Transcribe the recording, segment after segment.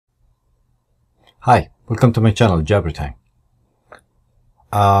Hi, welcome to my channel, Jabber Time.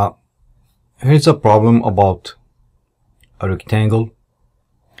 Here's a problem about a rectangle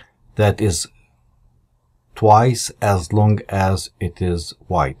that is twice as long as it is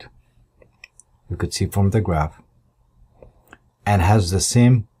wide. You could see from the graph, and has the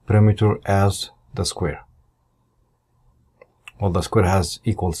same perimeter as the square. Well, the square has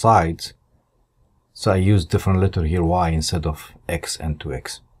equal sides, so I use different letter here, y, instead of x and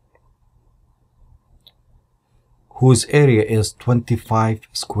 2x. Whose area is 25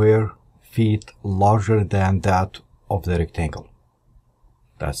 square feet larger than that of the rectangle.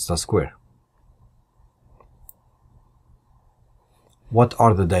 That's the square. What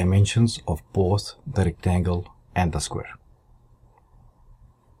are the dimensions of both the rectangle and the square?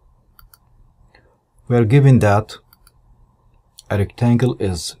 We are given that a rectangle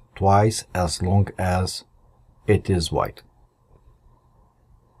is twice as long as it is wide.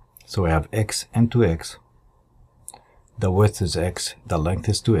 So we have x and 2x. The width is x, the length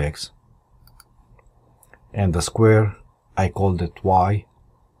is 2x, and the square, I called it y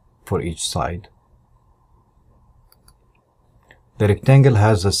for each side. The rectangle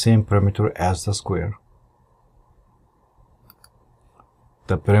has the same perimeter as the square.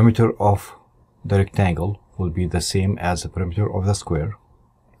 The perimeter of the rectangle will be the same as the perimeter of the square,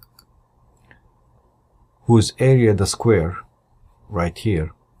 whose area, the square, right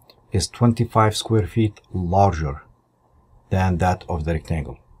here, is 25 square feet larger than that of the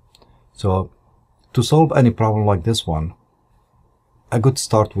rectangle. So to solve any problem like this one, a good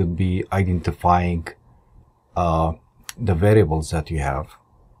start would be identifying the variables that you have,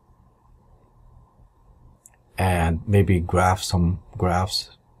 and maybe graph some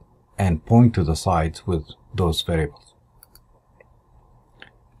graphs and point to the sides with those variables.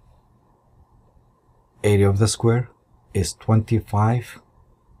 Area of the square is 25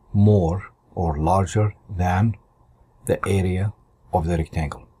 more or larger than the area of the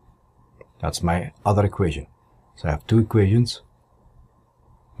rectangle. That's my other equation. So I have two equations,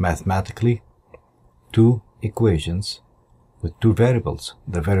 mathematically two equations with two variables.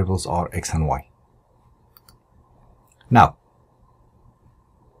 The variables are x and y. Now,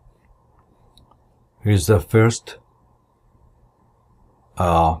 here's the first,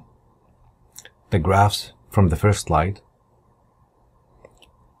 the graphs from the first slide,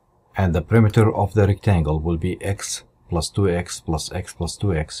 and the perimeter of the rectangle will be x plus 2x plus x plus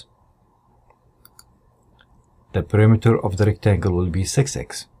 2x. The perimeter of the rectangle will be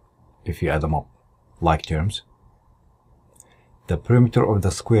 6x if you add them up, like terms. The perimeter of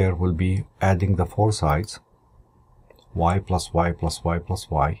the square will be, adding the four sides, y plus y plus y plus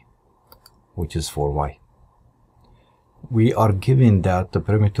y, which is 4y. We are given that the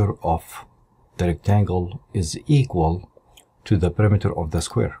perimeter of the rectangle is equal to the perimeter of the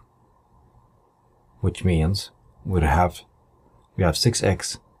square, which means we have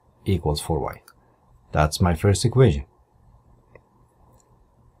 6x equals 4y. That's my first equation.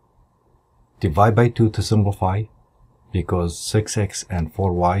 Divide by 2 to simplify, because 6x and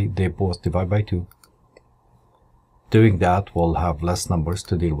 4y, they both divide by 2. Doing that, we'll have less numbers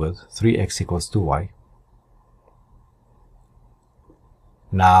to deal with. 3x equals 2y.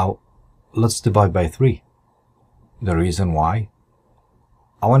 Now, let's divide by 3. The reason why,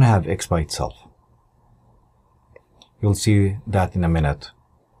 I want to have x by itself. You'll see that in a minute.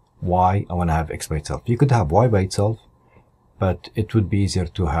 Why I want to have x by itself. You could have y by itself, but it would be easier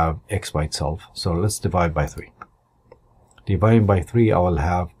to have x by itself. So let's divide by 3. Dividing by 3, I will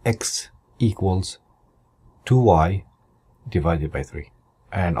have x equals 2y divided by 3.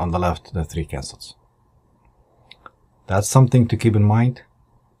 And on the left, the 3 cancels. That's something to keep in mind.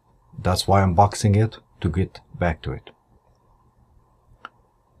 That's why I'm boxing it, to get back to it.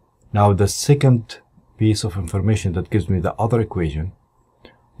 Now, the second piece of information that gives me the other equation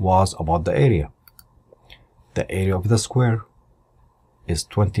was about the area. The area of the square is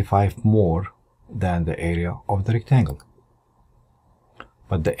 25 more than the area of the rectangle.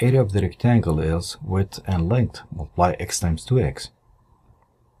 But the area of the rectangle is width and length, multiply x times 2x.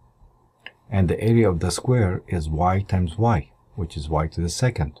 And the area of the square is y times y, which is y to the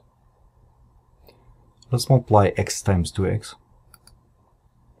second. Let's multiply x times 2x.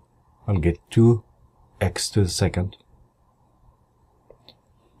 I'll get 2x to the second.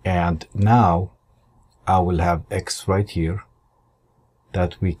 And now I will have x right here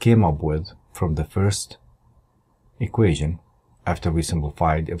that we came up with from the first equation after we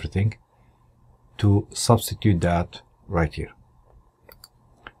simplified everything, to substitute that right here.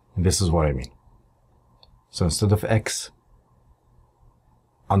 And this is what I mean. So instead of x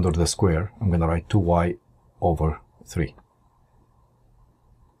under the square, I'm going to write 2y over 3.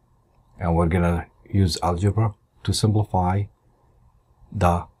 And we're going to use algebra to simplify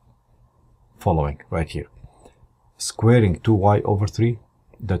the following right here. Squaring 2y over 3,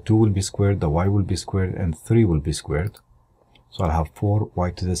 the 2 will be squared, the y will be squared, and 3 will be squared. So I'll have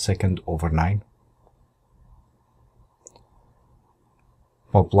 4y to the second over 9.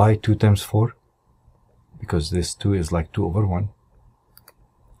 Multiply 2 times 4, because this 2 is like 2 over 1.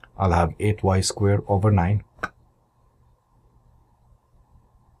 I'll have 8y squared over 9.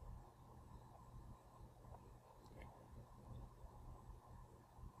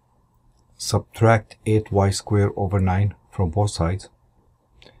 Subtract 8y squared over 9 from both sides.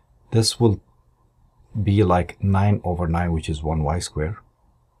 This will be like 9 over 9, which is 1y squared.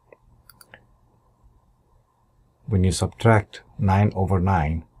 When you subtract 9 over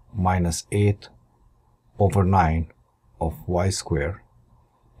 9 minus 8 over 9 of y squared,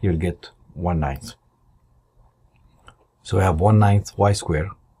 you'll get 1/9. So we have 1/9 y squared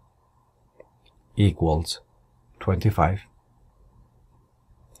equals 25.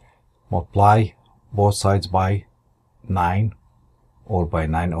 Multiply both sides by 9 or by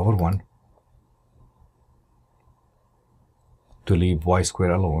 9 over 1 to leave y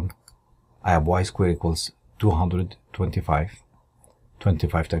squared alone. I have y squared equals 225.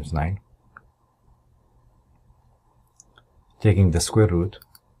 25 times 9. Taking the square root,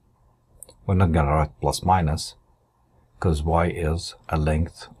 we're not going to write plus minus because y is a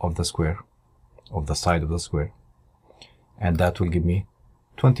length of the square, of the side of the square, and that will give me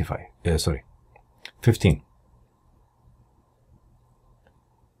 15.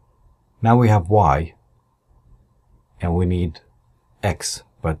 Now we have y and we need x,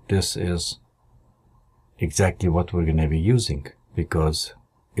 but this is exactly what we're going to be using because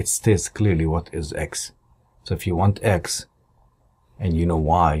it states clearly what is x. So if you want x and you know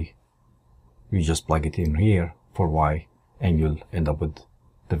y, you just plug it in here for y and you'll end up with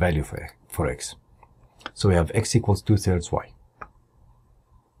the value for x. So we have x equals 2/3 y.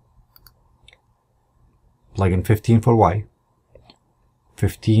 Plug in 15 for y.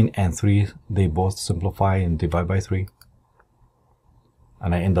 15 and 3, they both simplify and divide by 3.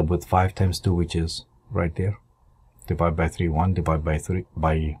 And I end up with 5 times 2, which is right there. Divide by 3, 1. Divide by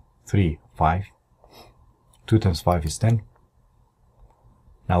 3, 5. 2 times 5 is 10.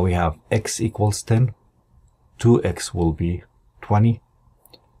 Now we have x equals 10. 2x will be 20.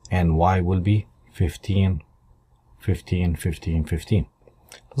 And y will be 15, 15, 15, 15.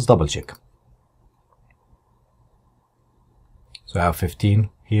 Let's double check. So I have 15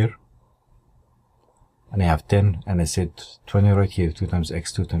 here, and I have 10, and I said 20 right here, 2 times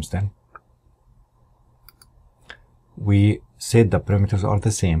x, 2 times 10. We said the parameters are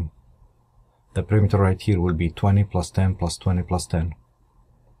the same. The parameter right here will be 20 plus 10 plus 20 plus 10.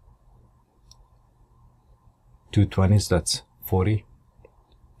 2 20s, that's 40,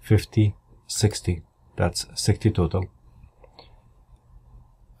 50, 60, that's 60 total.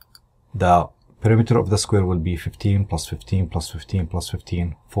 The perimeter of the square will be 15 plus 15 plus 15 plus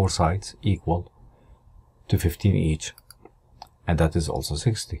 15, 4 sides equal to 15 each, and that is also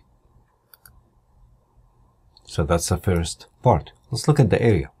 60. So that's the first part. Let's look at the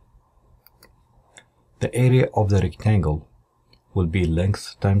area. The area of the rectangle will be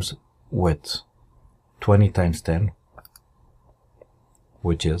length times width, 20 times 10,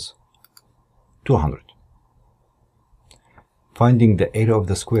 which is 200. Finding the area of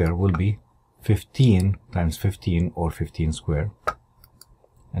the square will be 15 times 15 or 15 square,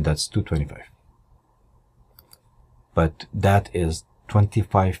 and that's 225. But that is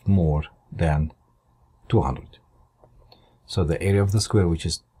 25 more than 200. So the area of the square, which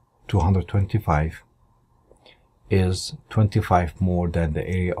is 225, is 25 more than the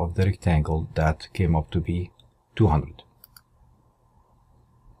area of the rectangle that came up to be 200.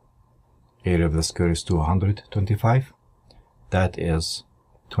 Area of the square is 225. That is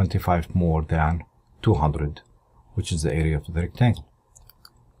 25 more than 200, which is the area of the rectangle.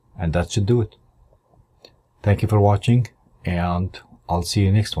 And that should do it. Thank you for watching, and I'll see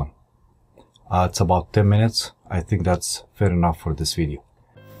you next one. It's about 10 minutes. I think that's fair enough for this video.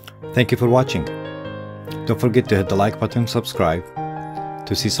 Thank you for watching. Don't forget to hit the like button, subscribe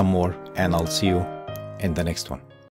to see some more, and I'll see you in the next one.